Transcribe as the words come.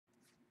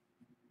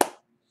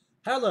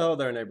Hello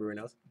there,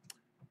 neighborinos.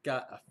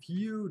 Got a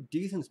few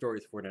decent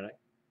stories for tonight.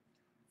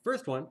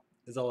 First one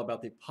is all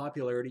about the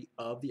popularity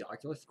of the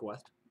Oculus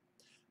Quest.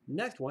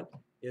 Next one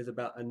is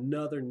about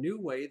another new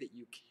way that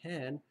you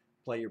can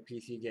play your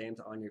PC games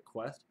on your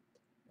Quest.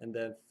 And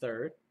then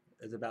third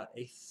is about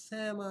a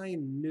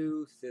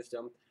semi-new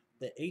system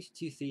that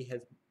HTC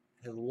has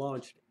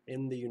launched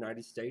in the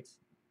United States.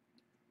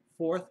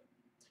 Fourth,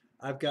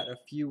 I've got a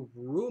few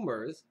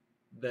rumors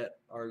that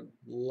are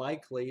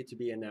likely to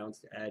be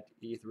announced at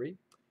E3.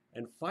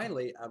 And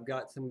finally, I've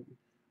got some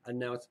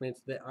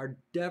announcements that are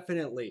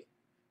definitely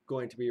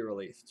going to be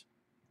released.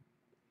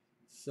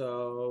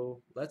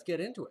 So let's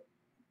get into it.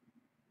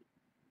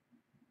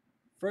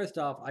 First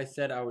off, I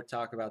said I would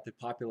talk about the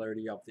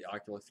popularity of the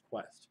Oculus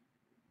Quest.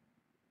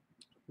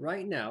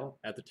 Right now,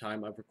 at the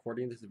time of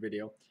recording this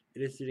video,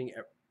 it is sitting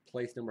at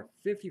place number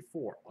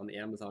 54 on the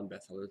Amazon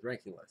bestsellers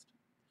ranking list.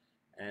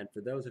 And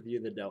for those of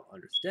you that don't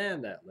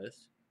understand that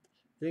list,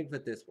 think of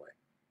it this way.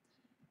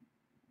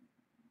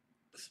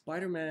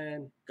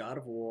 Spider-Man, God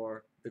of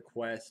War, The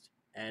Quest,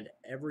 and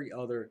every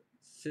other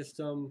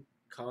system,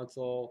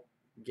 console,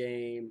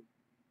 game,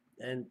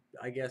 and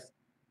I guess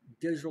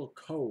digital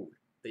code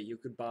that you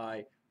could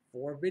buy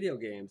for video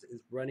games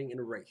is running in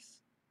a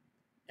race.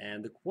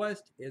 And the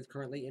Quest is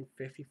currently in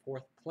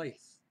 54th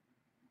place.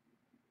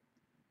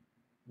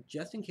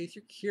 Just in case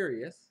you're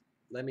curious,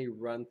 let me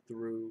run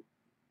through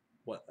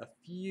what a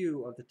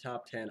few of the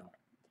top 10 are.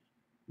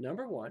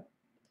 Number one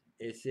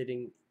is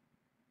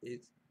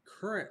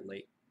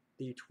currently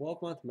the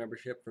 12-month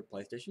membership for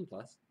PlayStation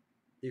Plus.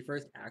 The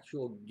first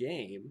actual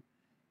game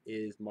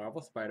is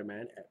Marvel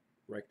Spider-Man at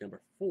rank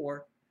number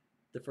 4.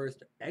 The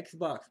first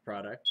Xbox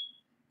product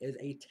is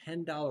a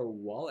 $10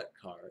 wallet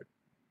card.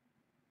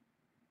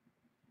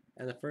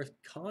 And the first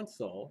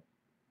console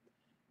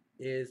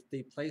is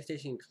the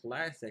PlayStation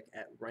Classic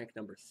at rank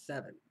number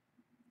 7.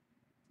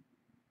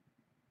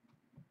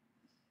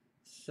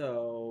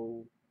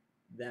 So,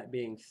 that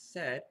being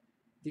said,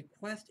 the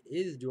Quest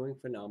is doing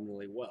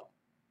phenomenally well.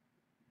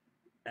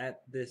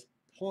 At this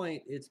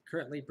point, it's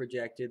currently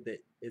projected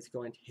that it's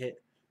going to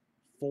hit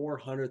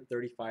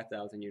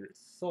 435,000 units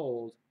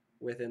sold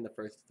within the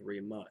first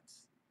 3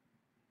 months.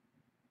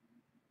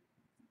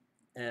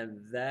 And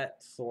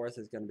that source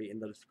is going to be in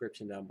the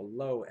description down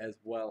below, as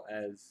well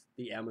as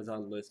the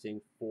Amazon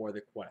listing for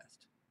the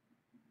Quest,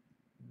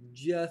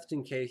 just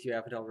in case you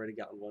haven't already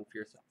gotten one for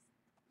yourself.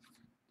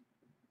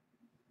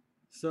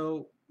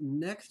 So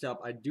next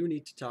up, I do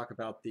need to talk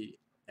about the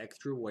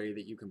extra way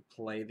that you can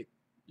play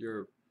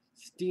your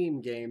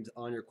Steam games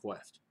on your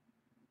Quest.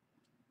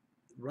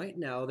 Right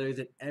now, there's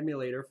an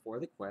emulator for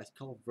the Quest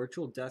called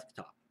Virtual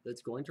Desktop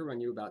that's going to run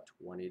you about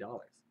 $20.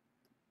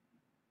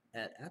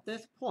 And at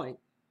this point,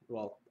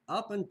 well,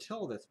 up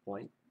until this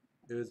point,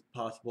 it was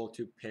possible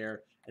to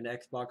pair an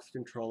Xbox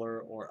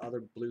controller or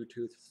other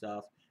Bluetooth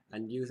stuff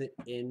and use it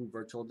in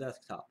Virtual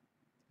Desktop.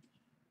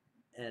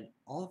 And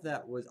all of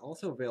that was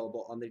also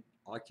available on the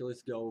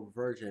Oculus Go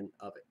version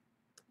of it.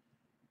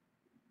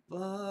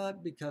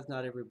 But because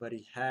not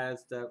everybody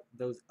has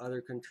those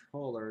other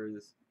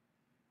controllers,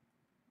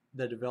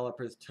 the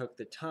developers took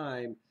the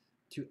time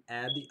to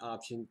add the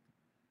option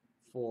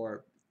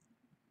for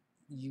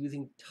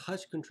using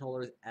touch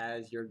controllers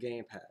as your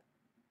gamepad.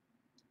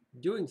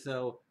 Doing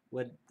so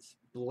would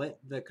split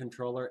the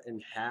controller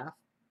in half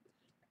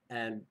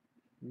and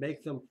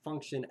make them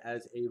function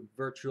as a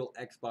virtual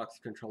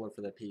Xbox controller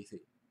for the PC.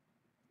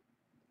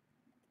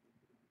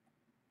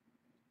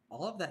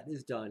 All of that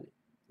is done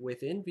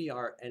within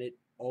VR, and it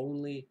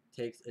only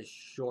takes a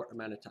short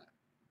amount of time.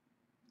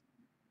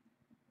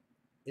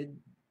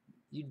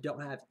 You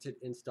don't have to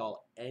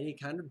install any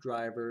kind of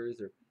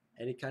drivers or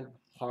any kind of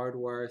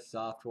hardware,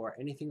 software,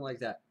 anything like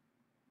that.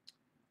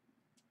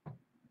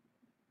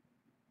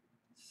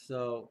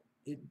 So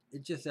it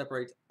just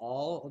separates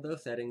all of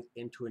those settings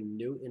into a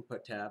new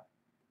input tab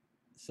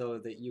so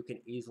that you can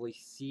easily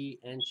see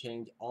and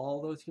change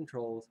all those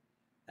controls,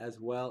 as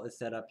well as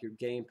set up your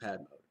gamepad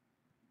mode.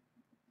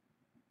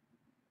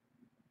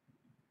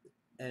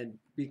 And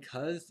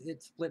because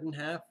it's split in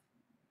half,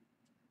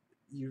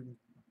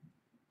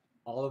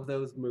 all of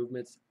those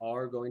movements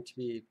are going to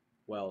be,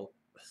 well,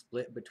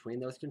 split between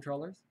those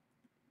controllers.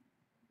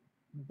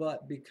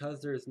 But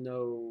because there's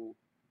no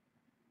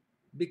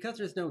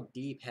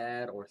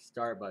D-pad or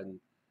start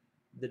button,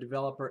 the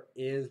developer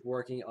is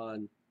working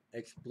on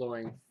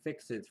exploring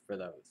fixes for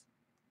those.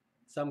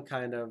 Some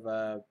kind of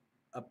a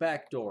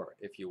backdoor,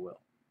 if you will.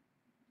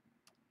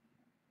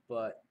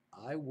 But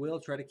I will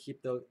try to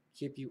keep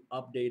you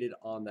updated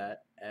on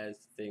that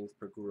as things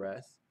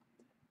progress.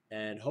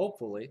 And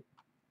hopefully,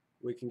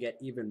 we can get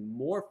even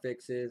more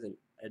fixes and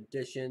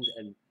additions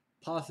and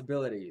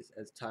possibilities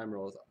as time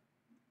rolls on.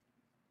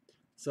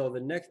 So the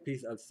next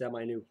piece of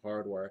semi-new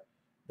hardware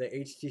the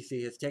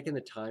HTC has taken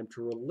the time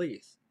to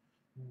release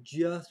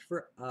just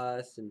for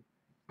us and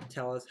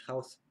tell us how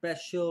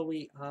special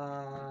we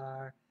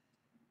are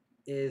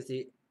is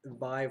the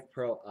Vive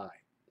Pro Eye.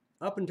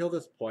 Up until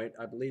this point,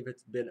 I believe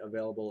it's been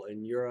available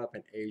in Europe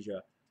and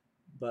Asia,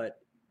 but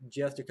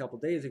just a couple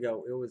days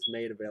ago, it was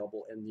made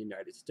available in the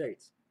United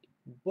States.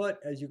 But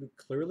as you could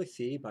clearly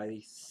see by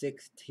the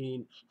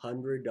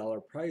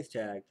 $1,600 price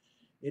tag,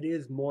 it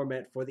is more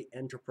meant for the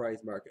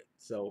enterprise market.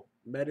 So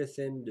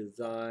medicine,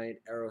 design,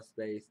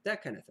 aerospace,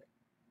 that kind of thing.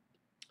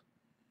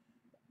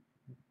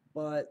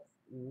 But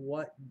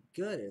what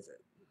good is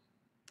it?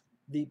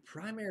 The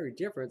primary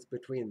difference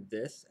between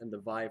this and the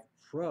Vive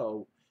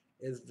Pro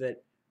is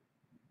that,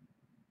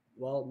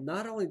 well,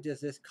 not only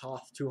does this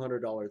cost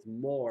 $200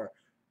 more,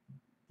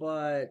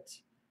 but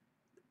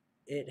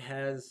it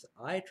has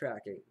eye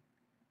tracking.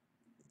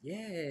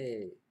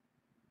 Yay!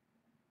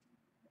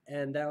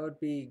 And that would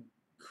be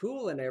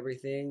cool and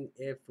everything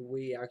if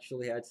we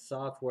actually had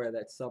software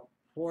that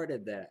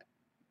supported that.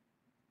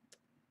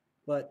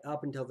 But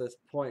up until this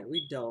point,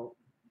 we don't.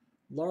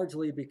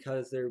 Largely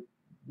because there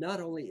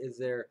not only is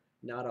there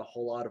not a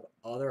whole lot of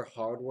other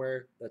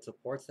hardware that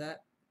supports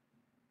that,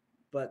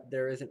 but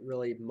there isn't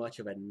really much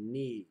of a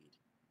need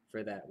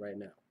for that right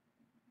now.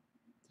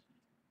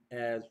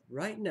 As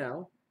right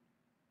now,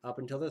 up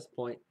until this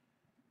point,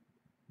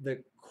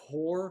 the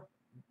core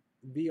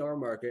VR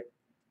market,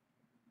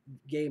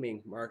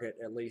 gaming market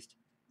at least,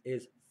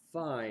 is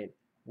fine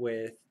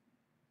with,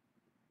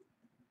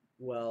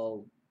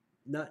 well,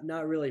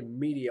 not really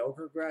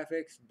mediocre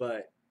graphics,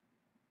 but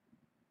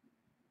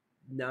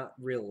not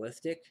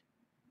realistic,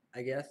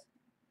 I guess.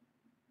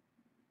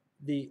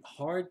 The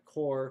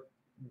hardcore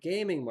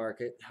gaming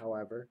market,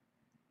 however,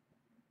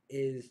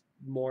 is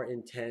more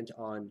intent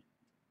on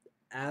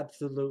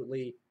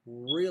absolutely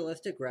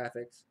realistic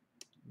graphics,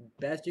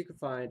 best you can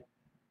find,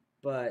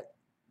 but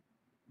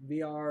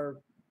VR,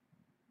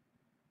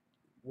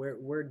 we're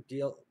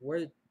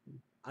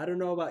I don't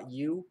know about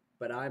you,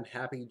 but I'm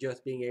happy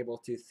just being able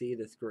to see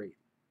the screen.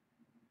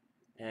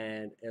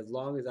 And as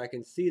long as I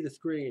can see the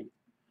screen,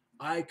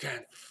 I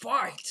can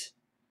fight.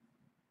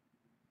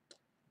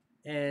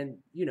 And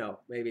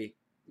maybe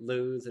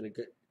lose in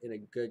a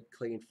good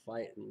clean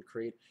fight and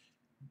create.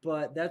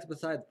 But that's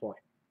beside the point.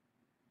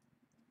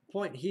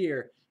 Point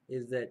here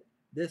is that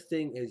this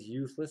thing is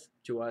useless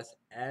to us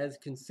as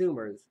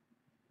consumers,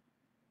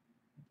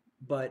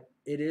 but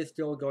it is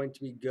still going to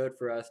be good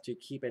for us to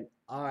keep an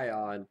eye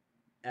on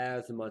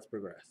as the months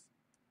progress.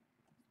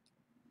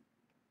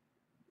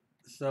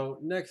 So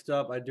next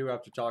up, I do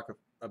have to talk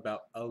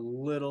about a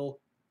little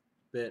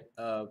bit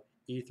of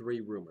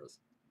E3 rumors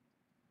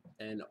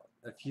and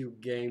a few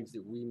games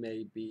that we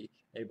may be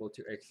able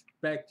to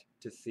expect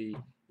to see,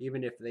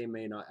 even if they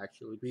may not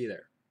actually be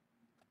there.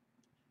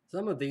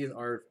 Some of these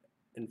are,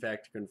 in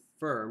fact,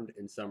 confirmed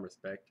in some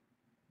respect.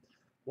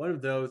 One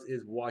of those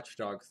is Watch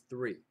Dogs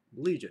 3,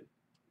 Legion.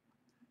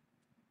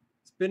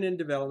 It's been in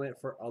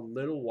development for a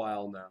little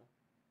while now,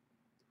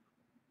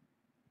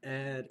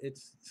 and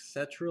it's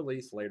set to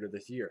release later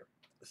this year.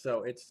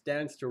 So it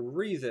stands to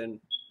reason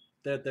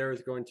that there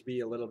is going to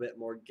be a little bit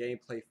more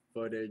gameplay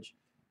footage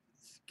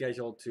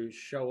scheduled to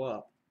show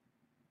up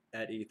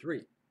at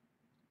E3.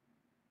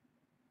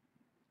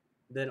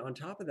 Then on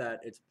top of that,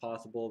 it's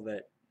possible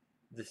that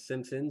The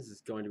Simpsons is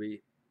going to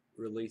be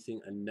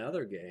releasing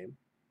another game.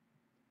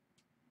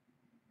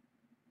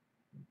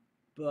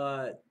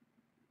 But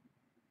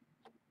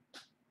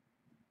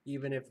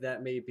even if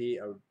that may be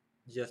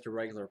just a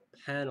regular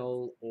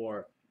panel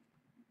or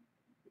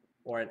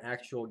an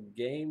actual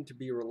game to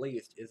be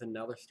released is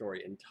another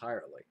story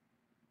entirely.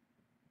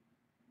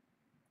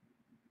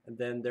 And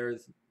then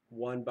there's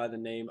one by the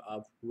name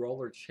of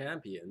Roller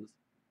Champions.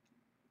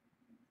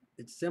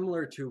 It's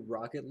similar to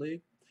Rocket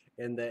League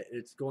in that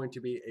it's going to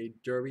be a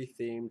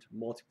derby-themed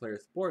multiplayer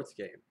sports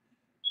game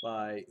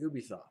by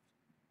Ubisoft.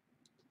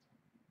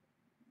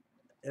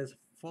 As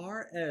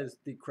far as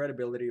the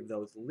credibility of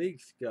those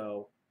leaks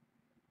go,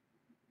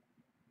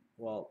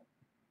 well,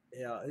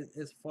 yeah,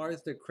 as far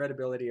as the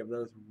credibility of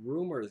those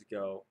rumors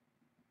go,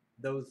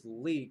 those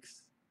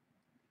leaks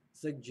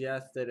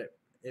suggest that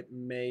it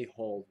may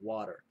hold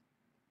water.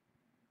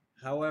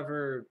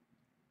 However,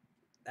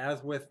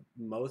 as with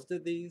most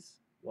of these,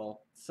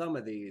 well, some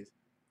of these,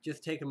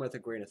 just take them with a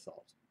grain of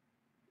salt.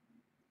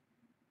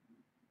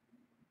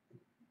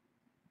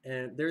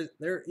 And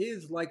there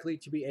is likely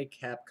to be a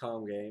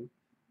Capcom game,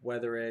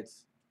 whether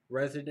it's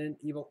Resident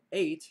Evil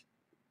 8,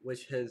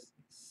 which has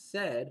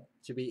said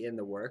to be in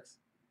the works,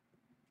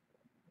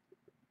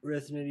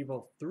 Resident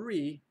Evil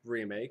 3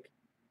 remake,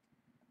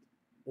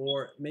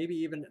 or maybe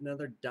even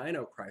another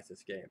Dino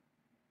Crisis game.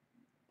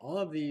 All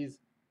of these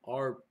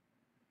are,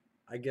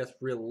 I guess,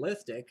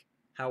 realistic.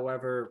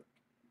 However,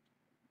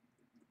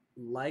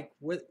 like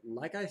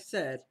I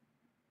said,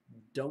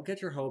 don't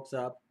get your hopes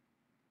up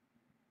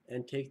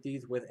and take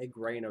these with a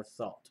grain of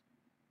salt.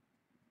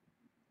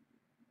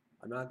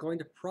 I'm not going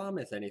to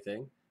promise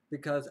anything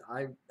because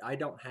I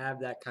don't have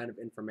that kind of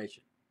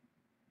information.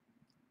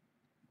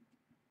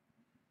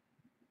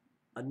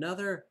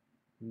 Another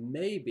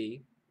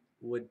maybe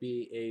would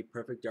be a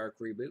Perfect Dark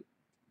reboot.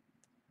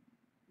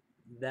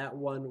 That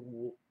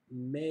one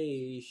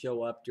may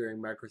show up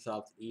during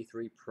Microsoft's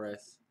E3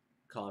 press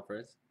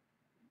conference,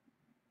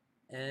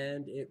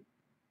 and it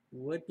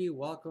would be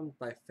welcomed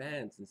by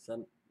fans in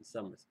in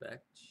some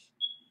respects.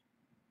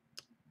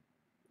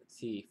 Let's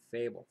see,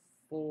 Fable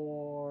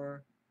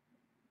 4,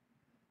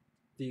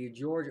 the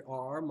George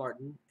R.R.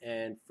 Martin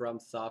and From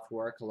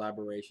Software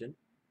collaboration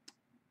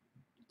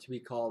to be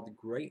called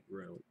Great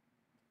Rune.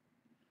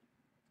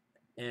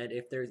 And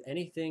if there's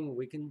anything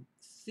we can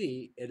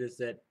see, it is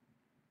that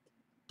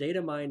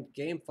data mined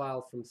game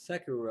files from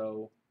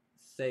Sekiro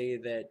say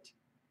that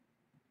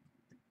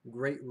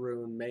Great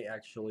Rune may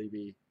actually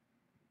be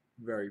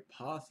very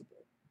possible.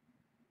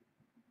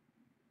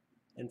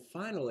 And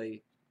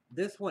finally,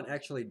 this one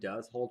actually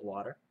does hold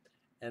water,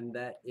 and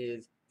that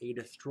is a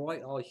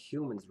Destroy All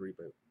Humans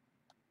reboot.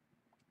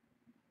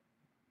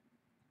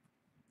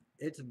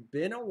 It's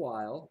been a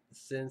while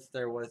since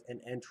there was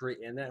an entry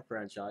in that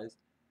franchise,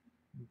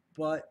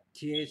 but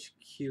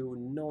THQ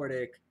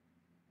Nordic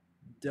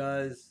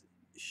does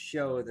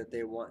show that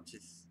they want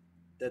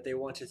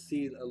to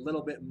see a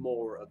little bit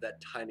more of that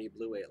tiny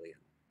blue alien.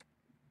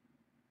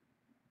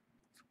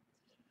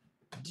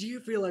 Do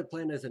you feel like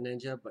playing as a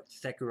ninja, but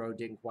Sekiro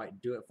didn't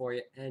quite do it for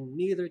you, and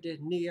neither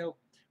did Neo?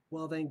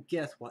 Well then,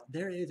 guess what?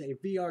 There is a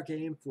VR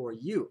game for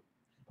you.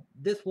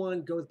 This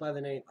one goes by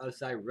the name of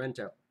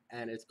Sairento,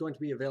 and it's going to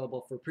be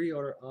available for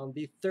pre-order on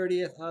the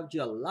 30th of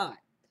July.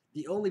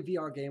 The only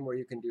VR game where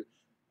you can do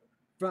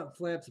front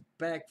flips,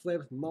 back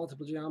flips,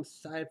 multiple jumps,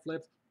 side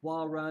flips,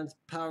 wall runs,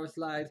 power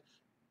slides,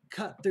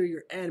 cut through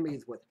your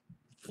enemies with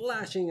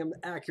flashing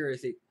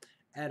accuracy.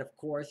 And of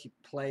course, you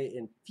play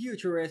in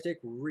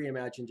futuristic,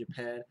 reimagined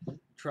Japan,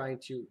 trying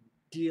to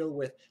deal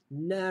with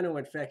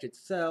nano-infected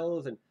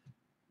cells and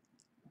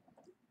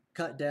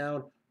cut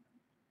down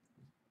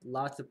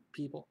lots of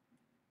people.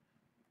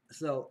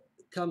 So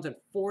it comes in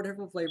 4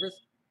 different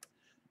flavors.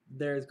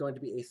 There's going to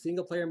be a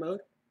single player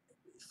mode,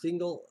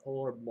 single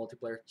or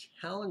multiplayer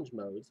challenge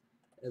modes,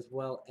 as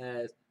well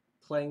as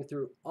playing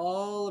through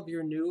all of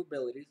your new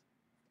abilities,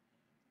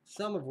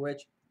 some of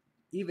which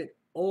even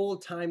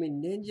old-timey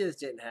ninjas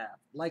didn't have,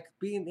 like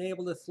being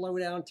able to slow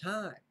down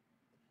time.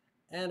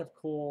 And of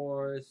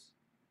course,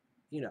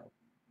 you know,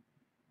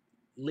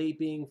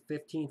 leaping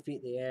 15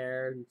 feet in the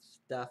air and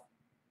stuff.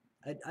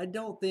 I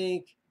don't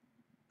think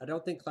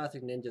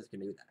classic ninjas can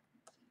do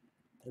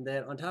that. And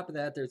then on top of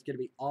that, there's going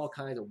to be all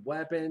kinds of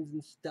weapons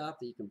and stuff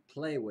that you can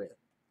play with.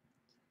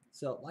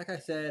 So, like I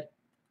said,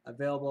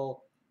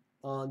 available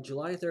on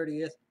July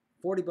 30th,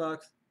 40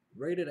 bucks,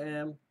 rated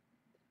M,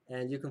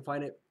 and you can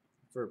find it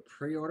for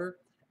pre-order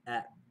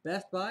at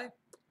Best Buy,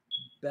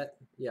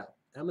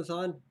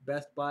 Amazon,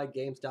 Best Buy,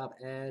 GameStop,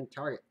 and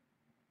Target.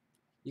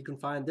 You can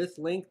find this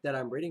link that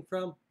I'm reading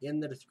from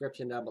in the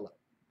description down below.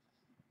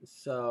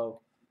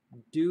 So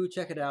do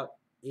check it out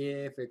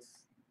if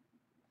it's...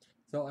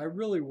 So I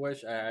really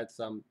wish I had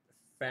some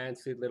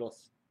fancy little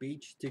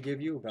speech to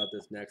give you about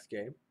this next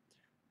game,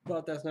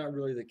 but that's not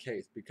really the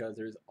case because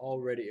there's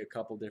already a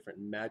couple different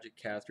Magic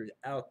casters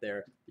out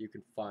there you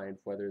can find,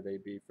 whether they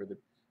be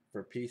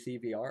for PC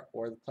VR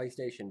or the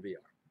PlayStation VR.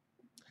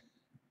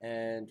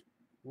 And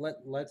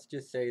let's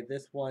just say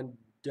this one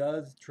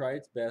does try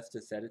its best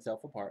to set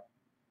itself apart.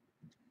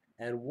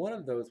 And one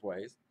of those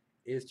ways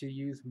is to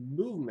use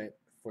movement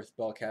for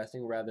spell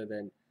casting rather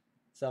than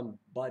some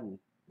button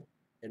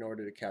in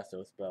order to cast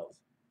those spells.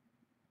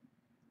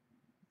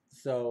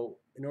 So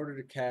in order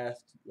to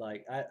cast,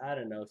 like, I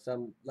don't know,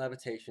 some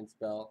levitation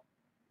spell,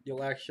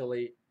 you'll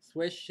actually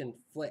swish and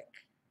flick.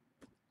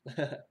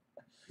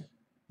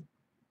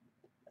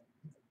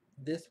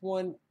 This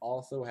one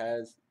also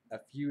has a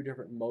few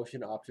different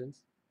motion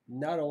options.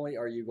 Not only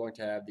are you going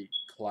to have the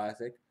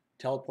classic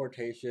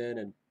teleportation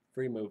and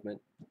free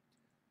movement,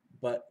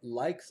 but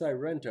like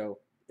Sairento,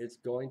 it's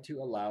going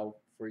to allow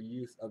for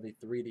use of the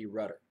 3D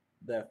rudder,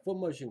 the full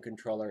motion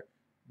controller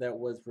that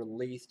was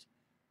released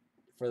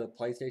for the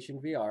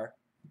PlayStation VR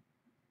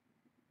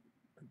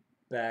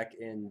back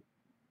in,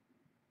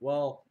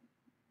 well,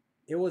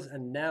 it was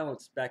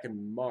announced back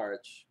in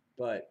March,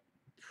 but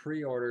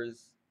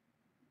pre-orders,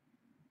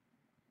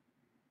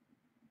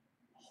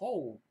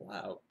 oh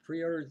wow,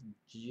 pre-orders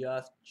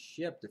just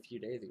shipped a few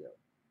days ago.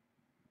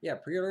 Yeah,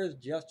 pre-orders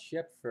just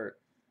shipped for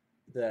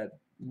the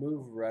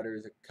Move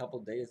rudders a couple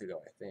days ago,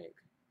 I think.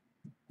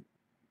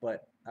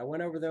 But I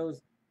went over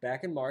those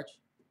back in March.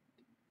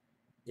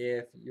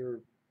 If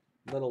you're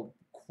a little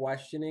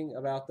questioning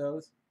about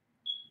those,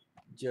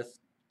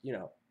 just, you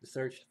know,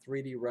 search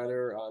 3D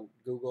rudder on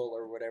Google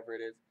or whatever it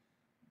is.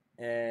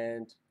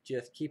 And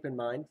just keep in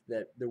mind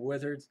that the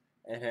Wizards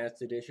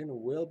Enhanced Edition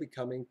will be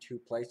coming to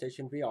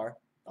PlayStation VR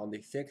on the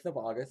 6th of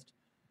August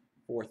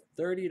for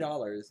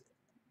 $30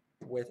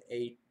 with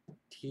a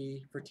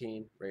T for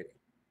teen rating.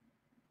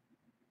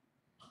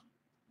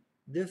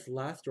 This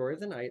last story of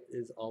the night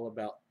is all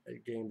about a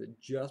game that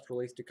just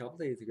released a couple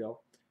days ago,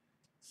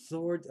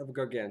 Swords of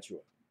Gargantua.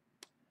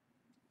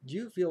 Do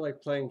you feel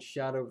like playing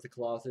Shadow of the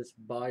Colossus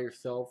by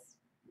yourself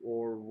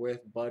or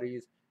with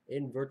buddies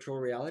in virtual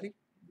reality?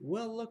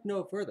 Well, look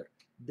no further.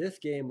 This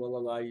game will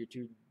allow you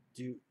to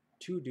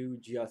do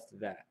just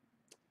that.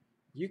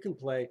 You can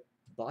play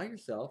by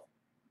yourself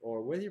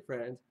or with your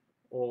friends,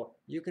 or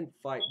you can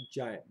fight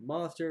giant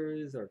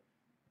monsters or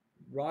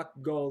rock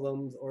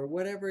golems, or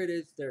whatever it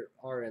is there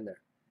are in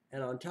there.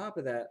 And on top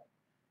of that,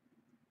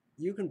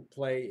 you can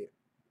play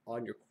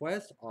on your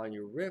Quest, on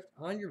your Rift,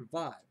 on your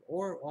Vive,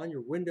 or on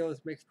your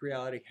Windows mixed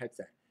reality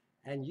headset.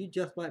 And you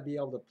just might be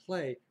able to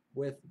play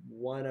with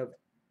one of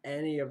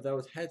any of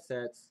those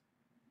headsets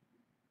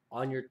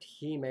on your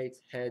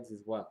teammates' heads as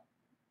well.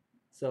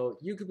 So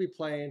you could be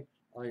playing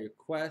on your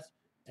Quest,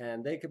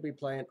 and they could be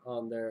playing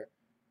on their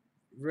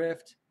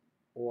Rift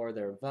or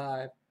their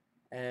Vive,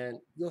 and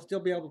you'll still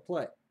be able to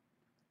play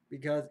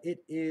because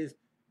it is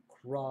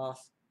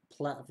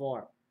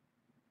cross-platform,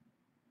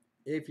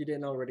 if you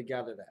didn't already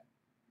gather that.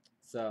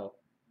 So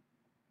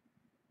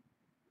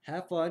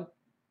have fun.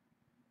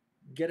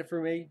 Get it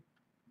for me.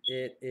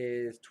 It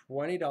is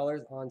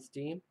 $20 on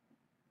Steam.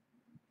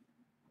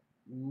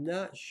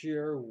 Not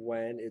sure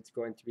when it's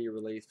going to be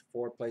released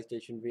for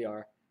PlayStation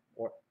VR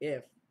or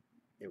if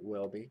it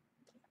will be,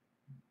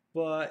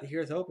 but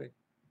here's hoping.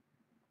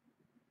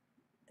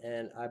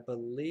 And I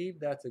believe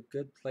that's a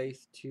good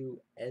place to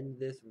end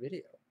this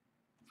video.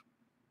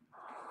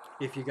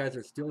 If you guys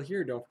are still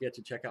here, don't forget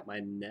to check out my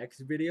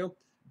next video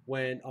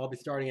when I'll be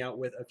starting out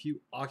with a few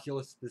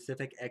Oculus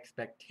specific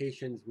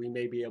expectations we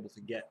may be able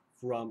to get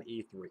from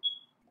E3.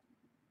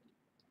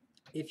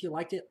 If you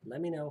liked it,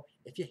 let me know.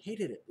 If you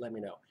hated it, let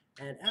me know.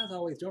 And as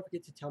always, don't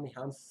forget to tell me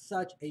how I'm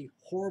such a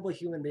horrible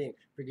human being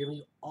for giving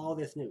you all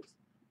this news.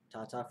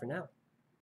 Ta-ta for now.